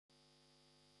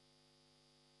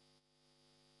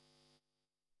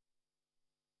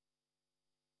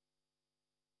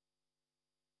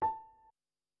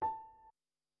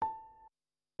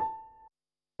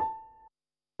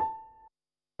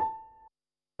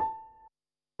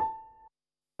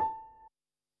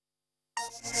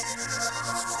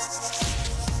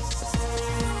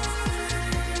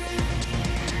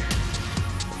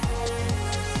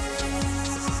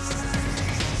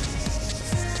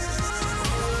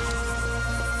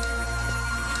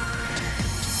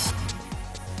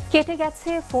কেটে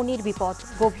গেছে ফণীর বিপদ,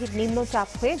 গভীর নিম্নচাপ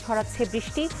হয়ে ঝরাচ্ছে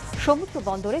বৃষ্টি, সমুদ্র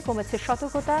বন্দরে কমেছে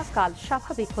সতর্কতা, কাল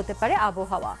স্বাভাবিক হতে পারে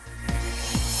আবহাওয়া।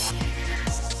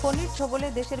 ফণীর ছোবলে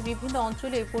দেশের বিভিন্ন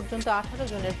অঞ্চলে এ পর্যন্ত 18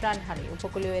 জনের প্রাণহানি,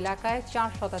 উপকূলীয় এলাকায় 4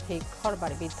 শতাধিক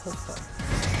ঘরবাড়ি বিধ্বস্ত।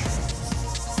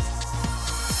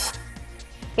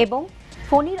 এবং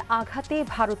ফণীর আঘাতে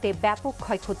ভারতে ব্যাপক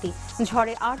ক্ষয়ক্ষতি,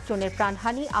 ঝড়ে 8 জনের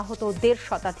প্রাণহানি, আহত 1.5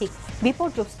 শতাধিক,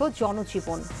 বিপর্যস্ত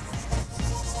জনজীবন।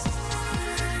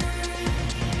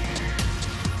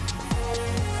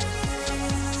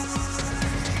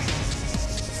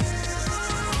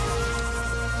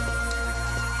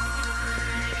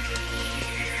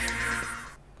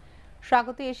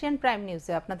 স্বাগত এশিয়ান প্রাইম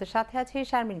নিউজে, আপনাদের সাথে আছে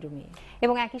শারমিন রুমি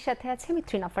এবং একই সাথে আছে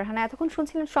মিত্রিনা ফারহানা। এতক্ষণ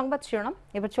শুনছিলেন সংবাদ শিরোনাম,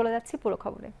 এবার চলে যাচ্ছি পুরো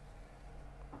খবরে।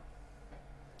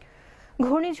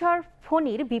 ঘূর্ণিঝড়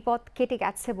ফণীর বিপদ কেটে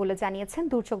গেছে বলে জানিয়েছেন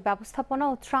দুর্যোগ ব্যবস্থাপনা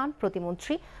ও ত্রাণ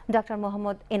প্রতিমন্ত্রী ডক্টর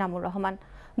মোহাম্মদ এনামুর রহমান।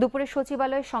 দুপুরে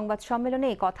সচিবালয়ে সংবাদ সম্মেলনে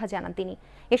এই কথা জানান তিনি।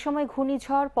 এ সময়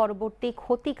ঘূর্ণিঝড় পরবর্তী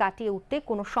ক্ষতি কাটিয়ে উঠতে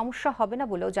কোনো সমস্যা হবে না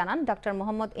বলেও জানান ডক্টর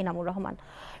মোহাম্মদ এনামুর রহমান।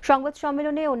 সংবাদ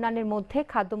সম্মেলনে অন্যান্যের মধ্যে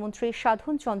খাদ্যমন্ত্রী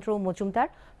সাধন চন্দ্র মজুমদার,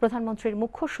 প্রধানমন্ত্রীর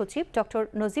মুখ্য সচিব ডক্টর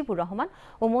নজিবুর রহমান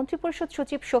ও মন্ত্রিপরিষদ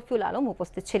সচিব শফিউল আলম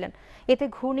উপস্থিত ছিলেন। এতে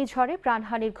ঘূর্ণিঝড়ে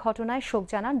প্রাণহানির ঘটনায় শোক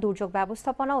জানান দুর্যোগ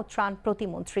ব্যবস্থাপনা ও ত্রাণ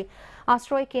প্রতিমন্ত্রী।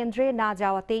 আশ্রয় কেন্দ্রে না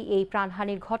যাওয়াতেই এই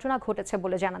প্রাণহানির ঘটনা ঘটেছে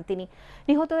বলে জানান তিনি।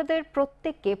 নিহতদের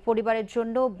প্রত্যেককে পরিবারের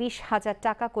জন্য 20,000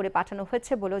 টাকা করে পাঠানো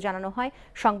হয়েছে বলেও জানানো হয়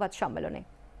সংবাদ সম্মেলনে।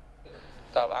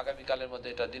 তা আগামীকালের মধ্যে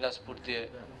এটা দিনাজপুর দিয়ে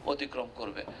অতিক্রম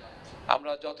করবে।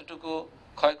 আমরা যতটুকু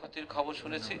ক্ষয়ক্ষতির খবর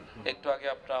শুনেছি, একটু আগে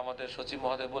আপনারা আমাদের সচিব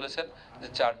মহোদয় বলেছেন যে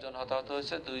 4 জন হতাহত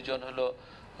হয়েছে, 2 জন হলো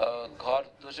ঘর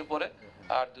ধসে পড়ে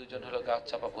আর 2 জন হলো গাছ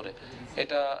চাপা পড়ে।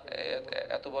 এটা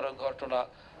এত বড় ঘটনা,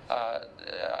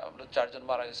 4 জন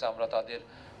মারা গেছে। আমরা তাদের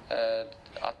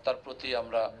আত্মার প্রতি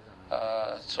আমরা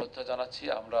শ্রদ্ধা জানাচ্ছি,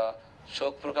 আমরা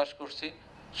শোক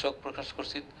প্রকাশ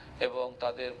করছি এবং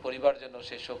তাদের পরিবার যেন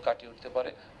সেই শোক কাটিয়ে উঠতে পারে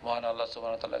মহান আল্লাহ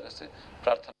সুবহানাহু ওয়া তাআলার কাছে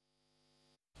প্রার্থনা।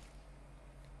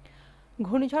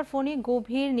 ঘূর্ণিঝড় ফণী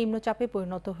গভীর নিম্নচাপে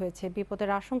পরিণত হয়েছে। বিপদের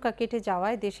আশঙ্কা কেটে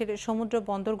যাওয়ায় দেশের সমুদ্র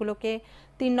বন্দরগুলোকে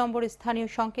 3 নম্বর স্থানীয়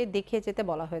সংকেত দেখিয়ে যেতে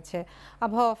বলা হয়েছে।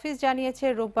 আবহাওয়া অফিস জানিয়েছে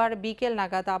রোববার বিকেল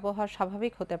নাগাদ আবহাওয়া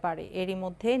স্বাভাবিক হতে পারে। এরই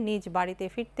মধ্যে নিজ বাড়িতে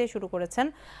ফিরতে শুরু করেছেন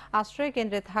আশ্রয়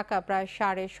কেন্দ্রে থাকা প্রায়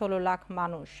 16.5 লাখ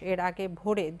মানুষ। এর আগে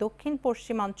ভোরে দক্ষিণ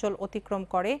পশ্চিমাঞ্চল অতিক্রম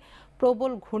করে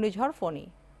প্রবল ঘূর্ণিঝড় ফণী।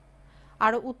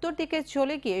 আরও উত্তর দিকে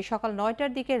চলে গিয়ে সকাল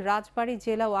 9টার দিকে রাজবাড়ী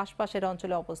জেলা ও আশপাশের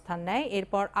অঞ্চলে অবস্থান নেয়।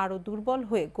 এরপর আরও দুর্বল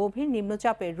হয়ে গভীর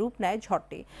নিম্নচাপের রূপ নেয়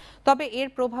ঝড়টি। তবে এর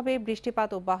প্রভাবে বৃষ্টিপাত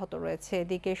অব্যাহত রয়েছে।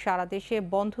 এদিকে সারা দেশে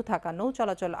বন্ধ থাকা নৌ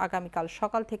চলাচল আগামীকাল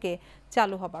সকাল থেকে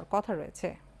চালু হবার কথা রয়েছে।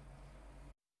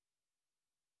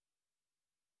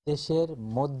 দেশের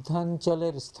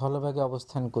মধ্যাঞ্চলের স্থলভাগে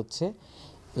অবস্থান করছে।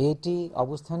 এটি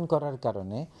অবস্থান করার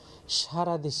কারণে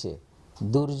সারা দেশে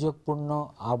দুর্যোগপূর্ণ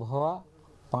আবহাওয়া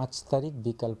 5 তারিখ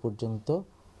বিকাল পর্যন্ত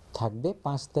থাকবে।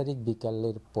 5 তারিখ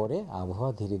বিকালের পরে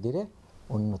আবহাওয়া ধীরে ধীরে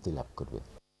উন্নতি লাভ করবে।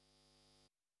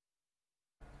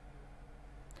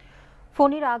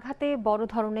 ফণীর আঘাতে বড়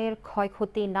ধরনের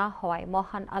ক্ষয়ক্ষতি না হওয়ায়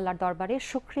মহান আল্লাহর দরবারে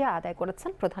শুকরিয়া আদায় করেছেন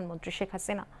প্রধানমন্ত্রী শেখ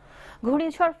হাসিনা।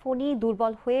 ঘূর্ণিঝড় ফণী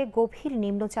দুর্বল হয়ে গভীর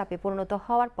নিম্নচাপে পরিণত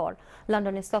হওয়ার পর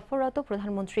লন্ডনে সফররত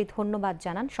প্রধানমন্ত্রী ধন্যবাদ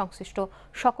জানান সংশ্লিষ্ট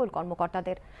সকল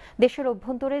কর্মকর্তাদের। দেশের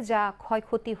অভ্যন্তরে যা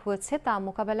ক্ষয়ক্ষতি হয়েছে তা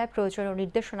মোকাবেলায় প্রয়োজনীয়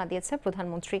নির্দেশনা দিয়েছে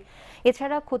প্রধানমন্ত্রী।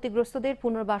 এছাড়া ক্ষতিগ্রস্তদের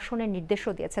পুনর্বাসনের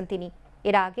নির্দেশও দিয়েছেন তিনি।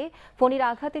 এর আগে ফণীর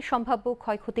আঘাতে সম্ভাব্য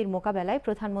ক্ষয়ক্ষতির মোকাবেলায়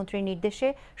প্রধানমন্ত্রীর নির্দেশে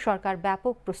সরকার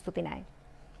ব্যাপক প্রস্তুতি নেয়।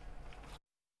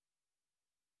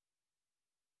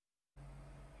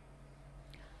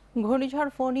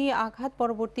 ঘূর্ণিঝড় ফণী আঘাত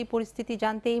পরবর্তী পরিস্থিতি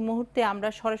জানতে এই মুহূর্তে আমরা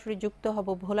সরাসরি যুক্ত হব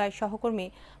ভোলায় সহকর্মী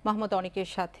মোহাম্মদ অনিকের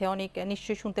সাথে। অনেক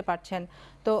নিশ্চয়ই শুনতে পাচ্ছেন।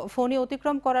 তো ফণী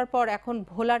অতিক্রম করার পর এখন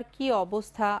ভোলার কি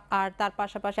অবস্থা, আর তার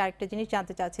পাশাপাশি আরেকটা জিনিস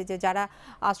জানতে চাচ্ছি যে যারা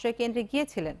আশ্রয় কেন্দ্রে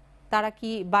গিয়েছিলেন তারা কি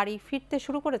বাড়ি ফিরতে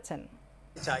শুরু করেছেন?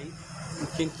 চাই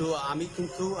কিন্তু আমি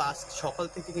আজ সকাল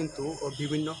থেকে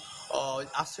বিভিন্ন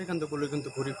আশ্রয়কেন্দ্রগুলো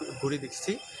ঘুরে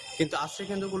দেখছি, কিন্তু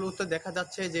আশ্রয়কেন্দ্রগুলোতে দেখা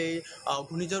যাচ্ছে যে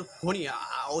ঘূর্ণিঝড় ফণী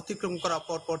অতিক্রম করার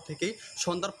পরপর থেকেই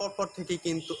সন্ধ্যার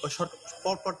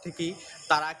পরপর থেকেই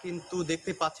তারা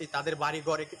দেখতে পাচ্ছি তাদের বাড়ি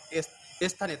ঘরে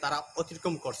স্থানে তারা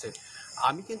অতিক্রম করছে।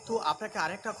 আমি আপনাকে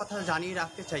আরেকটা কথা জানিয়ে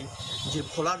রাখতে চাই যে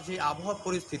ভোলার যে আবহাওয়া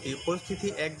পরিস্থিতি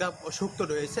একদম সুপ্ত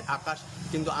রয়েছে। আকাশ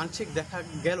আংশিক দেখা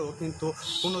গেলেও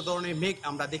কোনো ধরনের মেঘ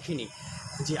আমরা দেখিনি।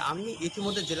 যে আমি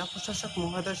ইতিমধ্যে জেলা প্রশাসক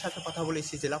মহোদয়ের সাথে কথা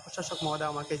বলেছি। জেলা প্রশাসক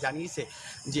মহোদয় আমাকে জানিয়েছে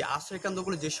যে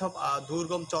আশ্রয়কেন্দ্রগুলো যেসব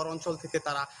দুর্গম চর অঞ্চল থেকে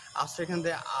তারা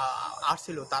আশ্রয়কেন্দ্রে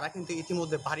আসছিল, তারা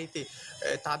ইতিমধ্যে বাড়িতে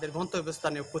তাদের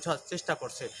গন্তব্যস্থানে পৌঁছার চেষ্টা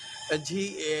করছে। জি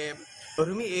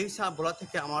রুমি, এই ভোলা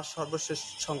থেকে আমার সর্বশেষ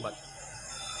সংবাদ।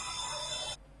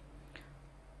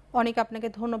 অনেক আপনাকে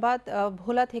ধন্যবাদ।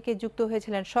 ভোলা থেকে যুক্ত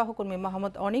হয়েছিলেন সহকর্মী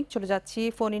মোহাম্মদ অনিক। চলে যাচ্ছি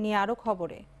ফোনে নিয়ে আরো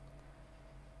খবরে।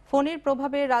 ফোনের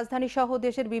প্রভাবে রাজধানী সহ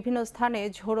দেশের বিভিন্ন স্থানে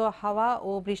ঝোড়ো হাওয়া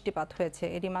ও বৃষ্টিপাত হয়েছে।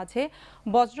 এরই মাঝে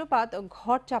বজ্রপাত,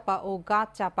 ঘর চাপা ও গাছ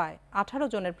চাপায় 18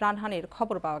 জনের প্রাণহানির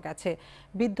খবর পাওয়া গেছে।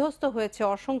 বিধ্বস্ত হয়েছে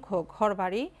অসংখ্য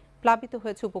ঘরবাড়ি, প্লাবিত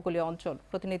হয়েছে উপকূলীয় অঞ্চল।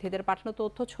 প্রতিনিধিদের পাঠানো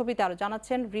তথ্য ছবিতে আরো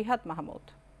জানাচ্ছেন রিহাদ মাহমুদ।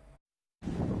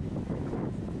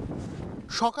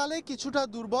 সকালে কিছুটা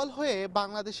দুর্বল হয়ে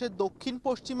বাংলাদেশের দক্ষিণ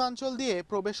পশ্চিমাঞ্চল দিয়ে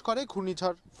প্রবেশ করে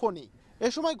ঘূর্ণিঝড় ফণী। এ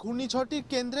সময় ঘূর্ণিঝড়টির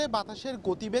কেন্দ্রে বাতাসের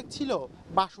গতিবেগ ছিল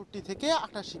 62 থেকে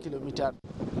 88 কিলোমিটার।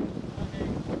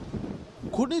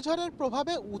 ঘূর্ণিঝড়ের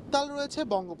প্রভাবে উত্তাল রয়েছে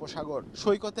বঙ্গোপসাগর,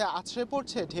 সৈকতে আছড়ে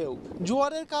পড়ছে ঢেউ।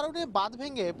 জোয়ারের কারণে বাঁধ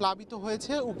ভেঙে প্লাবিত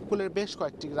হয়েছে উপকূলের বেশ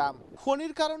কয়েকটি গ্রাম।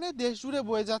 ফণীর কারণে দেশ জুড়ে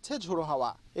বয়ে যাচ্ছে ঝোড়ো হাওয়া,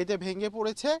 এতে ভেঙে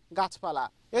পড়েছে গাছপালা।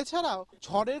 এছাড়াও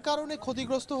ঝড়ের কারণে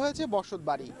ক্ষতিগ্রস্ত হয়েছে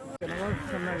বসতবাড়ি।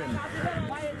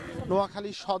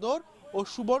 নোয়াখালী সদর ও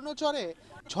সুবর্ণচরে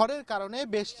ঝড়ের কারণে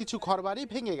বেশ কিছু ঘরবাড়ি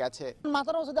ভেঙে গেছে।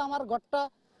 মাথার ওষুধে আমার ঘরটা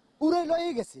পুরোই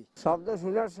লয়ে গেছি। শব্দ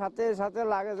শোনার সাথে সাথে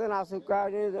লাগেছে নাসুকা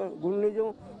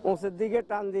ঘূর্ণিঝড়ের দিকে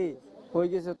টান দিয়ে হয়ে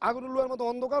গেছে। আগুন লুয়ার মতো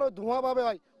অন্ধকার ওই ধোঁয়া ভাবে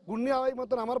হয়, ঘূর্ণি হাওয়ার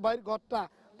মতন আমার বাইরের ঘরটা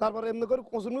তারপরে এমনি করে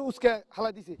কচুনি উস্কে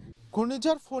হালাই দিছি।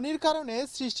 ঘূর্ণিঝড় ফণীর কারণে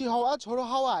সৃষ্টি হওয়া ঝোড়ো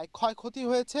হাওয়ায় ক্ষয়ক্ষতি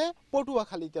হয়েছে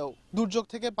পটুয়াখালীতেও। দুর্যোগ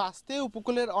থেকে বাঁচতে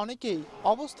উপকূলের অনেকেই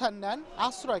অবস্থান নেন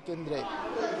আশ্রয় কেন্দ্রে।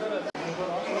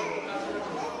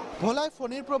 ভোলায়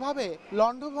ফণীর প্রভাবে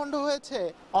লণ্ডভণ্ড হয়েছে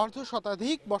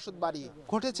অর্ধশতাধিক বসতবাড়ি,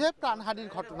 ঘটেছে প্রাণহানির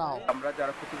ঘটনাও। আমরা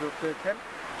যারা ক্ষতিগ্রস্ত হয়েছেন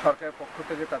সরকারের পক্ষ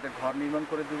থেকে তাদের ঘর নির্মাণ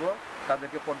করে দিব,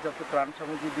 তাদেরকে পর্যাপ্ত ত্রাণ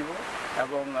সামগ্রী দিব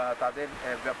এবং তাদের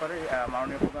ব্যাপারে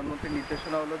মাননীয় প্রধানমন্ত্রীর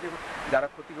নির্দেশনা হলো যে যারা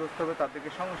ক্ষতিগ্রস্ত হবে তাদেরকে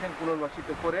সঙ্গে সঙ্গে পুনর্বাসিত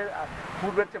করে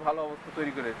পূর্বের চেয়ে ভালো অবস্থা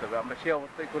তৈরি করে দিতে হবে। আমরা সেই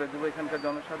অবস্থায় করে দেবো, এখানকার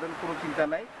জনসাধারণ কোনো চিন্তা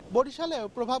নাই। বরিশালেও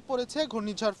প্রভাব পড়েছে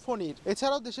ঘূর্ণিঝড় ফণীর।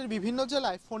 এছাড়াও দেশের বিভিন্ন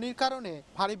জেলায় ফণীর কারণে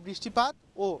ভারী বৃষ্টিপাত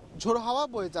ও ঝোড়ো হাওয়া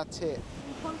বয়ে যাচ্ছে।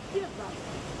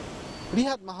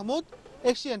 Rihad Mahmud,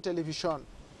 Asian television.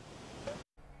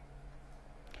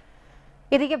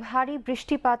 এদিকে ভারী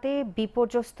বৃষ্টিপাতে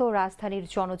বিপর্যস্ত রাজধানীর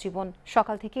জনজীবন।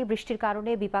 সকাল থেকে বৃষ্টির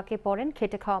কারণে বিপাকে পড়েন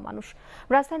খেটে খাওয়া মানুষ।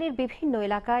 রাজধানীর বিভিন্ন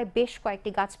এলাকায় বেশ কয়েকটি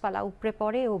গাছপালা উপড়ে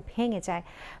পড়ে ও ভেঙে যায়।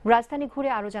 রাজধানী ঘুরে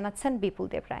আরো জানাচ্ছেন বিপুল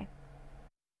দেবরায়।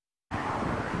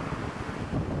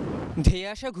 ধেয়ে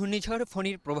আসা ঘূর্ণিঝড়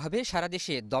ফণীর প্রভাবে সারা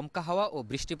দেশে দমকা হাওয়া ও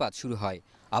বৃষ্টিপাত শুরু হয়।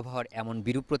 আবহাওয়ার এমন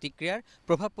বিরূপ প্রতিক্রিয়ার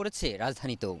প্রভাব পড়েছে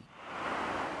রাজধানীতেও।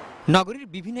 নগরীর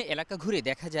বিভিন্ন এলাকা ঘুরে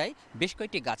দেখা যায় বেশ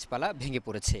কয়েকটি গাছপালা ভেঙে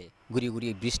পড়েছে। গুড়িয়ে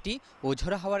গুড়িয়ে বৃষ্টি ও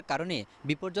ঝোড়ো হাওয়ার কারণে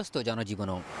বিপর্যস্ত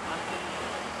জনজীবনও।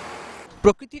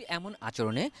 প্রকৃতির এমন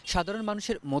আচরণে সাধারণ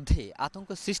মানুষের মধ্যে আতঙ্ক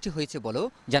সৃষ্টি হয়েছে বলেও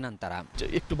জানান তারা।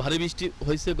 একটু ভারী বৃষ্টি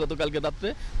হয়েছে গতকালকে রাত্রে,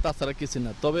 তাছাড়া কিছু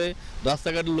না। তবে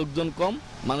রাস্তাঘাটের লোকজন কম,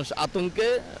 মানুষ আতঙ্কে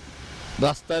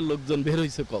রাস্তায় লোকজন বের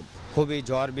হয়েছে কম। খুবই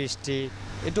ঝড় বৃষ্টি,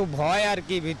 একটু ভয় আর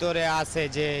কি ভিতরে আছে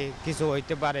যে কিছু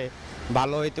হইতে পারে,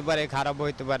 ভালো হইতে পারে, খারাপ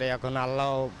হইতে পারে, এখন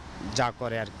আল্লাহ যা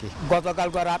করে আর কি।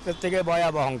 গতকালকে রাতের থেকে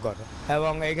ভয়াবহঙ্কর,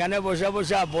 এবং এখানে বসে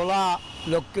বসে ভোলা,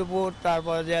 লক্ষ্মীপুর,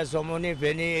 তারপরে যে সমনি,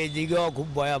 ফেনী, এই দিকেও খুব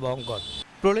ভয়াবহঙ্কর।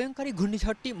 প্রলয়ঙ্কারী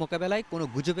ঘূর্ণিঝড়টি মোকাবেলায় কোনো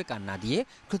গুজবে কান না দিয়ে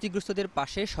ক্ষতিগ্রস্তদের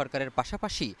পাশে সরকারের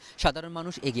পাশাপাশি সাধারণ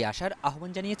মানুষ এগিয়ে আসার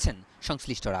আহ্বান জানিয়েছেন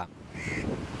সংশ্লিষ্টরা।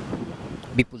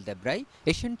 বিপুল দেবরায়,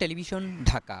 এশিয়ান টেলিভিশন,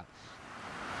 ঢাকা।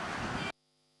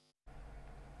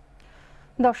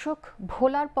 দর্শক,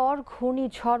 ভোলার পর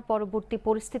ঘূর্ণিঝড় পরবর্তী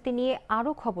পরিস্থিতি নিয়ে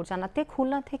আরো খবর জানাতে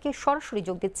খুলনা থেকে সরাসরি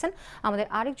যোগ দিচ্ছেন আমাদের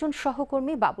আরেকজন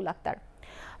সহকর্মী বাবুল আক্তার।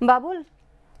 বাবুল,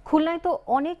 খুলনায় তো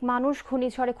অনেক মানুষ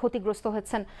ঘূর্ণিঝড়ে ক্ষতিগ্রস্ত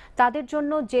হয়েছেন, তাদের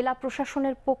জন্য জেলা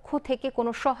প্রশাসনের পক্ষ থেকে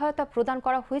কোনো সহায়তা প্রদান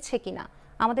করা হয়েছে কিনা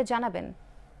আমাদের জানাবেন।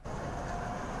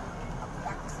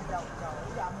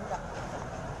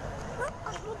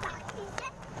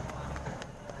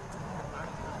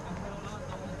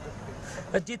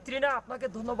 জিত্রিনা, আপনাকে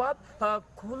ধন্যবাদ।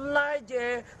 খুলনায় যে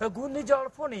ঘূর্ণিঝড়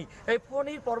ফণী, এই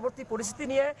ফণীর পরবর্তী পরিস্থিতি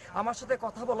নিয়ে আমার সাথে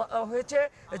কথা বলা হয়েছে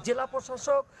জেলা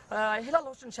প্রশাসক হেলাল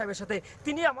হোসেন সাহেবের সাথে।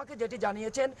 তিনি আমাকে যেটি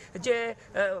জানিয়েছেন যে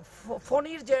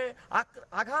ফণীর যে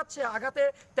আঘাত, সে আঘাতে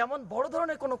তেমন বড়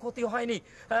ধরনের কোনো ক্ষতি হয়নি।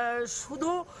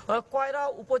 শুধু কয়রা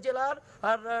উপজেলার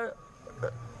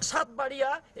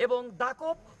সাতবাড়িয়া এবং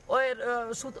দাকব,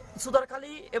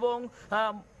 সুদারখালী এবং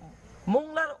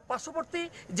মোংলার পার্শ্ববর্তী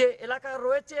যে এলাকা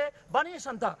রয়েছে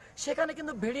বানিয়াসান্তা, সেখানে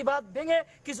কিন্তু ভেড়িবাঁধ ভেঙে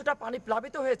কিছুটা পানি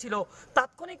প্লাবিত হয়েছিল।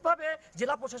 তাৎক্ষণিকভাবে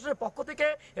জেলা প্রশাসনের পক্ষ থেকে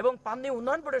এবং পানি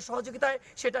উন্নয়ন বোর্ডের সহযোগিতায়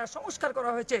সেটা সংস্কার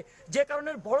করা হয়েছে, যে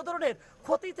কারণে বড় ধরনের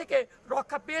ক্ষতি থেকে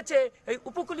রক্ষা পেয়েছে এই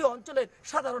উপকূলীয় অঞ্চলের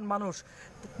সাধারণ মানুষ।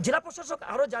 জেলা প্রশাসক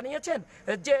আরও জানিয়েছেন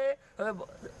যে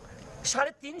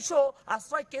 350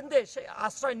 আশ্রয় কেন্দ্রে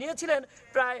আশ্রয় নিয়েছিলেন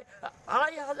প্রায়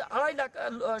 2.5 লাখ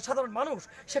সাধারণ মানুষ।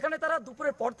 সেখানে তারা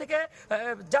দুপুরের পর থেকে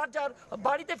যার যার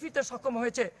বাড়িতে ফিরতে সক্ষম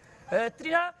হয়েছে।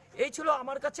 ত্রিনা, এই ছিল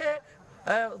আমার কাছে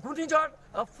ঘূর্ণিঝড়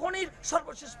ফণীর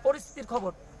সর্বশেষ পরিস্থিতির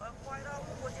খবর।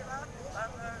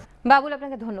 বাবুল,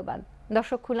 আপনাকে ধন্যবাদ।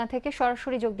 দর্শক, খুলনা থেকে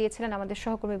সরাসরি যোগ দিয়েছিলেন আমাদের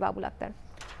সহকর্মী বাবুল আক্তার।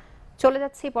 চলে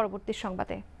যাচ্ছি পরবর্তী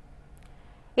সংবাদে।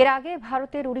 এর আগে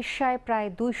ভারতের উড়িষ্যায় প্রায়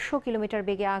 200 কিলোমিটার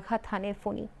বেগে আঘাত হানে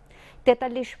ফণী।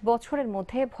 43 বছরের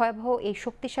মধ্যে ভয়াবহ এই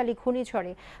শক্তিশালী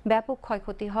ঘূর্ণিঝড়ে ব্যাপক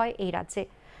ক্ষয়ক্ষতি হয় এই রাজ্যে।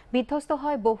 বিধ্বস্ত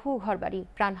হয় বহু ঘরবাড়ি,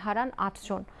 প্রাণ হারান 8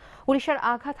 জন। উড়িষ্যার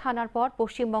আঘাত হানার পর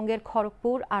পশ্চিমবঙ্গের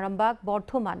খড়গপুর, আরামবাগ,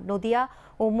 বর্ধমান, নদিয়া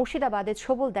ও মুর্শিদাবাদে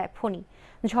ছোবল দেয় ফণী।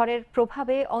 ঝড়ের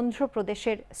প্রভাবে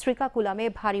অন্ধ্রপ্রদেশের শ্রীকাকুলামে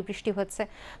ভারী বৃষ্টি হচ্ছে।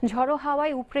 ঝড়ো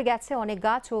হাওয়ায় উপড়ে গেছে অনেক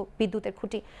গাছ ও বিদ্যুতের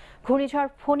খুঁটি। ঘূর্ণিঝড়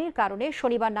ফণীর কারণে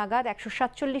শনিবার নাগাদ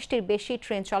 147টির বেশি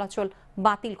ট্রেন চলাচল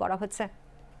বাতিল করা হচ্ছে।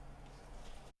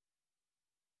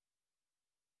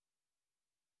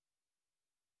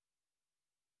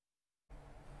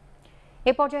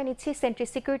 এ পর্যায়ে নিচ্ছি সেন্ট্রি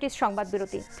সিকিউরিটিজ সংবাদ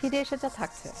বিরতি। ফিরে এসে যা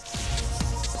থাকছে।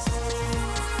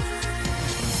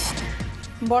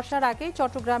 বর্ষার আগে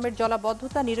চট্টগ্রামের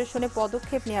জলাবদ্ধতা নিরসনে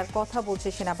পদক্ষেপ নেওয়ার কথা বলছে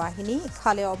সেনাবাহিনী।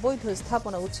 খালে অবৈধ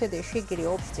স্থাপনা উচ্ছেদে শিগগিরই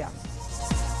অভিযান।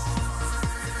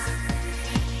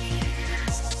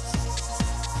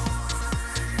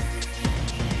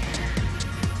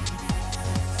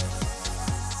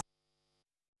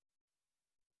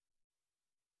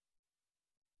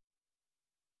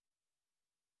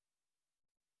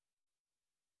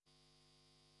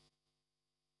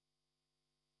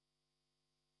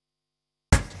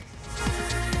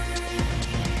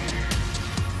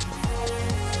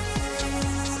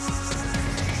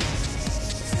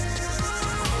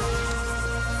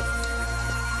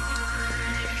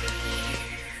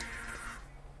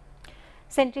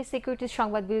 সেন্ট্রি সিকিউরিটিজ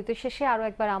সংবাদ বিরতি শেষে আরও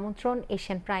একবার আমন্ত্রণ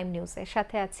এশিয়ান প্রাইম নিউজের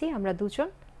সাথে আছি আমরা দুজন,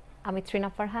 আমি ত্রিনা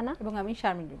ফারহানা এবং আমি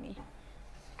শারমিন রুমি।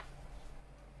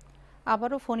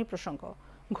 আবারও ফণী প্রসঙ্গ।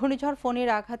 ঘূর্ণিঝড় ফণীর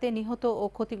আঘাতে নিহত ও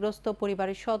ক্ষতিগ্রস্ত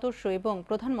পরিবারের সদস্য এবং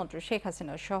প্রধানমন্ত্রী শেখ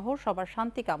হাসিনা সহ সবার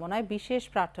শান্তি কামনায় বিশেষ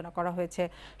প্রার্থনা করা হয়েছে।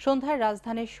 সন্ধ্যায়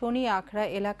রাজধানীর শনি আখড়া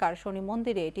এলাকার শনি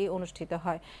মন্দিরে এটি অনুষ্ঠিত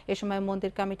হয়। এ সময়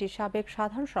মন্দির কমিটির সাবেক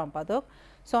সাধারণ সম্পাদক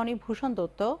সনি ভূষণ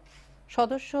দত্ত,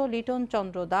 সদস্য লিটন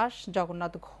চন্দ্র দাস,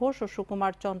 জগন্নাথ ঘোষ ও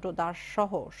সুকুমার চন্দ্র দাস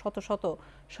সহ শত শত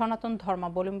সনাতন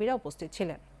ধর্মাবলম্বীরা উপস্থিত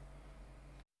ছিলেন।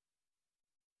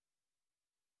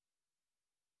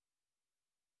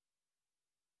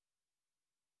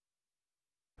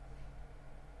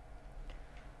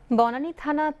 বনানী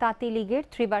থানা তাঁতি লীগের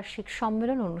ত্রিবার্ষিক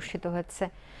সম্মেলন অনুষ্ঠিত হচ্ছে।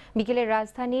 বিকেলে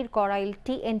রাজধানীর করাইল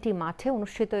TNT মাঠে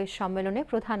অনুষ্ঠিত এই সম্মেলনে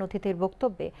প্রধান অতিথির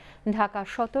বক্তব্যে ঢাকা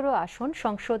 17 আসন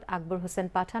সংসদ আকবর হোসেন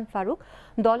পাঠান ফারুক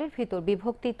দলের ভিতর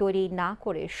বিভক্তি তৈরি না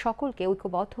করে সকলকে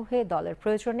ঐক্যবদ্ধ হয়ে দলের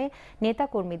প্রয়োজনে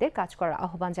নেতাকর্মীদের কাজ করার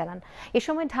আহ্বান জানান। এ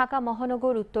সময় ঢাকা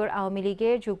মহানগর উত্তর আওয়ামী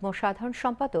লীগের যুগ্ম সাধারণ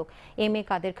সম্পাদক MA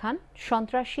কাদের খান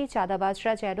সন্ত্রাসী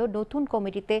চাঁদাবাজরা যেন নতুন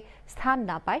কমিটিতে স্থান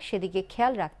না পায় সেদিকে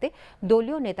খেয়াল রাখতে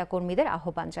দলীয় নেতাকর্মীদের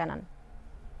আহ্বান জানান।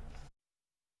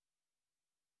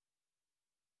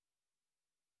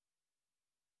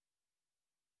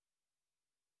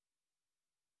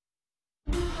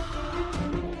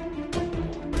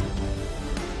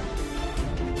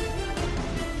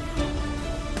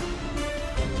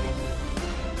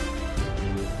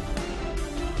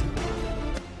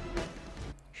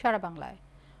 সারা বাংলায়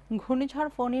ঘূর্ণিঝড়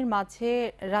ফণীর মাঝে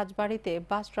রাজবাড়ীতে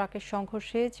বাস ট্রাকের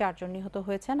সংঘর্ষে 4 জন নিহত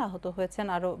হয়েছেন, আহত হয়েছেন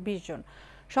আরও 20 জন।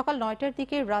 সকাল 9টার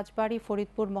দিকে রাজবাড়ী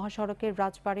ফরিদপুর মহাসড়কের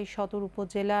রাজবাড়ী সদর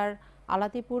উপজেলার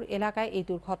আলাদিপুর এলাকায় এই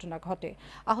দুর্ঘটনা ঘটে।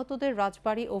 আহতদের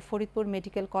রাজবাড়ী ও ফরিদপুর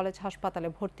মেডিকেল কলেজ হাসপাতালে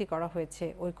ভর্তি করা হয়েছে।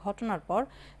 ওই ঘটনার পর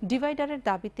ডিভাইডারের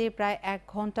দাবিতে প্রায় 1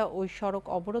 ঘন্টা ওই সড়ক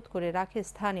অবরোধ করে রাখে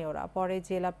স্থানীয়রা। পরে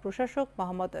জেলা প্রশাসক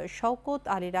মোহাম্মদ শওকত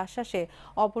আলীর আশ্বাসে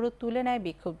অবরোধ তুলে নেয়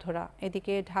বিক্ষুব্ধরা।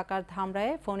 এদিকে ঢাকার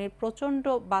ধামরায়ে ফণীর প্রচণ্ড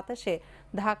বাতাসে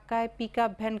ধাক্কায়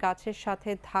পিকআপ ভ্যান গাছের সাথে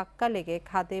ধাক্কা লেগে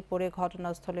খাদে পড়ে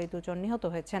ঘটনাস্থলে 2 জন নিহত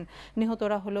হয়েছেন।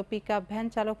 নিহতরা হলো পিকআপ ভ্যান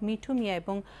চালক মিঠু মিয়া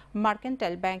এবং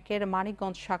মার্কেন্টাইল ব্যাংকের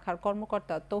মানিকগঞ্জ শাখার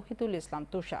কর্মকর্তা তৌহিদুল ইসলাম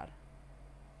তুষার।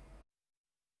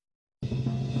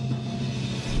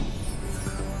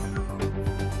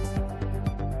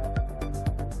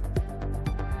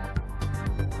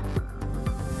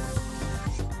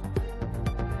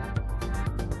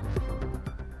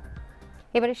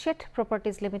 এবারে শেঠ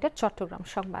প্রপার্টিজ লিমিটেড চট্টগ্রাম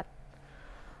সংবাদ।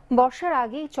 বর্ষার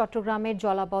আগেই চট্টগ্রামের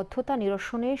জলাবদ্ধতা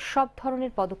নিরসনে সব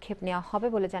ধরনের পদক্ষেপ নেওয়া হবে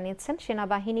বলে জানিয়েছেন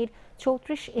সেনাবাহিনীর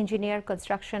 34 ইঞ্জিনিয়ার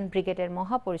কনস্ট্রাকশন ব্রিগেডের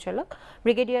মহাপরিচালক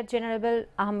ব্রিগেডিয়ার জেনারেল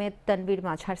আহমেদ তানভীর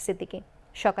মাঝহার সিদ্দিকী।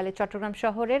 সকালে চট্টগ্রাম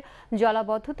শহরের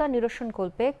জলাবদ্ধতা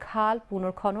নিরসনকল্পে খাল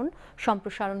পুনর্খনন,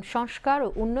 সম্প্রসারণ, সংস্কার ও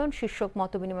উন্নয়ন শীর্ষক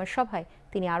মতবিনিময় সভায়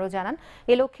তিনি আরও জানান,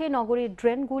 এ লক্ষ্যে নগরীর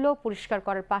ড্রেনগুলো পরিষ্কার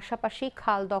করার পাশাপাশি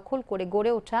খাল দখল করে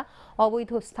গড়ে ওঠা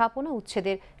অবৈধ স্থাপনা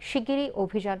উচ্ছেদের শিগগিরই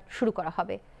অভিযান শুরু করা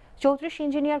হবে। 34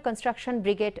 engineer construction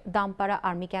brigade Dampara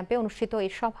army ক্যাম্পে অনুষ্ঠিত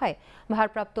এই সভায়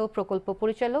ভারপ্রাপ্ত প্রকল্প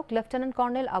পরিচালক লেফটেন্যান্ট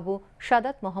কর্নেল আবু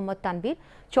সাদাত মোহাম্মদ তানবীর,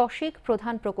 চসিক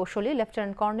প্রধান প্রকৌশলী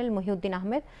লেফটেন্যান্ট কর্নেল মহিউদ্দিন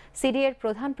আহমেদ, সিডিএর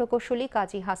প্রধান প্রকৌশলী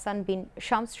কাজী হাসান বিন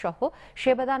শামস সহ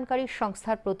সেবাদানকারী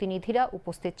সংস্থার প্রতিনিধিরা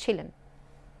উপস্থিত ছিলেন।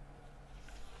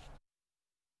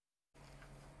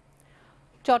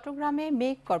 চট্টগ্রামে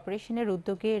মেক কর্পোরেশনের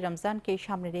উদ্যোগে রমজানকে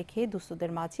সামনে রেখে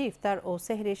দুস্থদের মাঝে ইফতার ও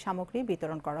সেহরির সামগ্রী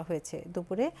বিতরণ করা হয়েছে।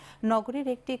 দুপুরে নগরীর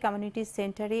একটি কমিউনিটি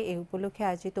সেন্টারে এই উপলক্ষে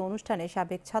আয়োজিত অনুষ্ঠানে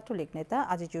সাবেক ছাত্রলীগ নেতা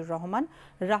আজিজুর রহমান,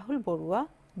 রাহুল বড়ুয়া,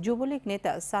 যুবলীগ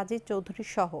নেতা সাজিদ চৌধুরী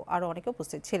সহ আরও অনেকে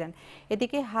উপস্থিত ছিলেন।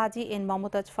 এদিকে হাজি এন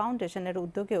মমতাজ ফাউন্ডেশনের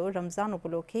উদ্যোগেও রমজান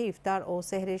উপলক্ষে ইফতার ও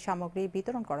সেহরির সামগ্রী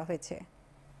বিতরণ করা হয়েছে।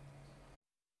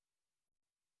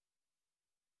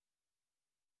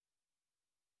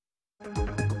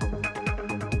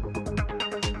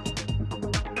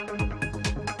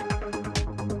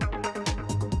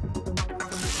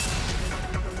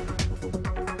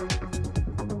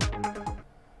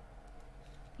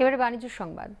 এবারে বাণিজ্য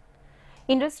সংবাদ।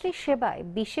 ইন্ডাস্ট্রি সেবায়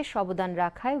বিশেষ অবদান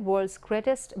রাখায় world's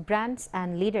greatest brands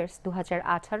and leaders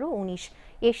 2018-19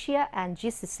 Asia and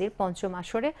জিসিসির পঞ্চম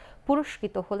আসরে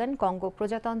পুরস্কৃত হলেন কঙ্গো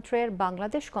প্রজাতন্ত্রের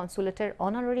Bangladesh কনসুলেটের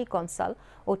honorary consul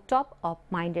O top of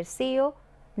মাইন্ডের সিইও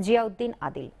জিয়াউদ্দিন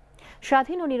আদিল।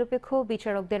 স্বাধীন ও নিরপেক্ষ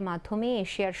বিচারকদের মাধ্যমে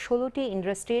এশিয়ার 16টি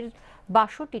ইন্ডাস্ট্রির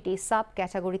 62টি সাব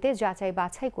ক্যাটাগরিতে যাচাই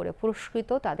বাছাই করে পুরস্কৃত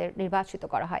তাদের নির্বাচিত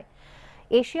করা হয়।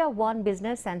 Asia one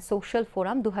business and social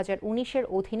forum 2019-এর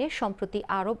অধীনে সম্প্রতি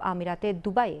আরব আমিরাতের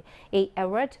দুবাইয়ে এই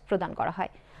অ্যাওয়ার্ড প্রদান করা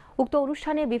হয়। উক্ত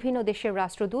অনুষ্ঠানে বিভিন্ন দেশের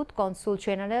রাষ্ট্রদূত, কনসুল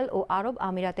জেনারেল ও আরব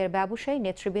আমিরাতের ব্যবসায়ী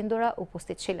নেতৃবৃন্দরা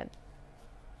উপস্থিত ছিলেন।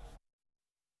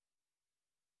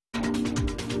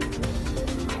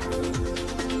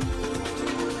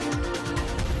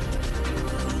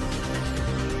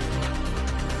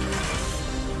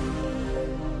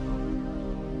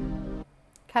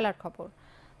 খেলার খবর।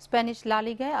 স্প্যানিশ লা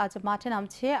লিগায় আজ মাঠে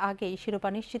নামছে আগেই শিরোপা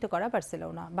নিশ্চিত করা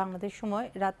বার্সেলোনা। বাংলাদেশ সময়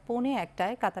রাত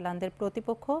 1:45 কাতালানদের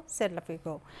প্রতিপক্ষ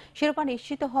সেল্টাফিগো। শিরোপা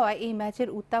নিশ্চিত হওয়ায় এই ম্যাচের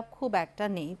উত্তাপ খুব একটা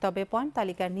নেই, তবে পয়েন্ট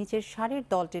তালিকার নিচের সারির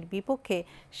দলটির বিপক্ষে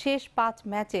শেষ 5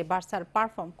 ম্যাচে বার্সার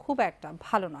পারফর্ম খুব একটা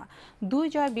ভালো না। 2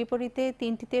 জয়ের বিপরীতে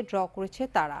 3টিতে ড্র করেছে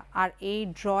তারা, আর এই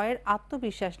ড্রয়ের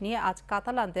আত্মবিশ্বাস নিয়ে আজ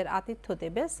কাতালানদের আতিথ্য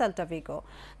দেবে সেল্টাফিগো।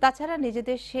 তাছাড়া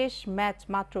নিজেদের শেষ ম্যাচ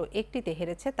মাত্র 1টিতে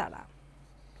হেরেছে তারা।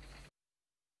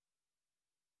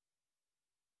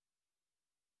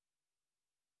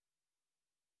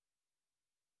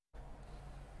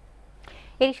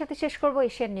 এর সাথে শেষ করব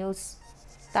এশিয়ান নিউজ।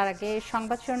 তার আগে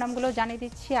সংবাদ শিরোনামগুলো জানিয়ে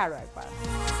দিচ্ছি আরও একবার।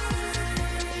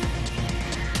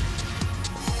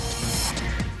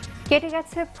 কেটে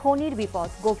গেছে ফণীর বিপদ,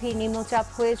 গভীর নিম্নচাপ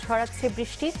হয়ে ঝরাচ্ছে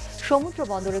বৃষ্টি, সমুদ্র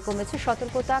বন্দরে কমেছে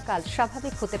সতর্কতা, কাল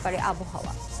স্বাভাবিক হতে পারে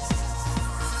আবহাওয়া।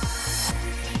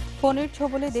 ফণীর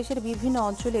ছোবলে দেশের বিভিন্ন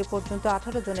অঞ্চলে পর্যন্ত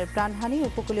 18 জনের প্রাণহানি,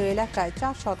 উপকূলীয় এলাকায়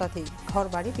 4 শতাধিক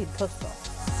ঘরবাড়ি বিধ্বস্ত।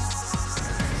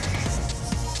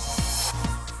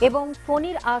 এবং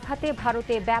ফণীর আঘাতে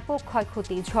ভারতে ব্যাপক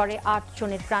ক্ষয়ক্ষতি, ঝড়ে 8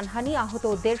 জনের প্রাণহানি, আহত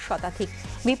 1.5 শতাধিক,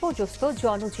 বিপর্যস্ত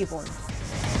জনজীবন।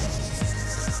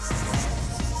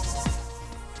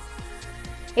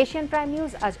 এশিয়ান প্রাইম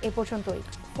নিউজ আজ এ পর্যন্তই।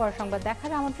 পরের সংবাদ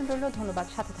দেখার আমন্ত্রণ রইল। ধন্যবাদ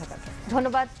সাথে থাকার জন্য।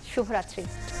 ধন্যবাদ, শুভরাত্রি।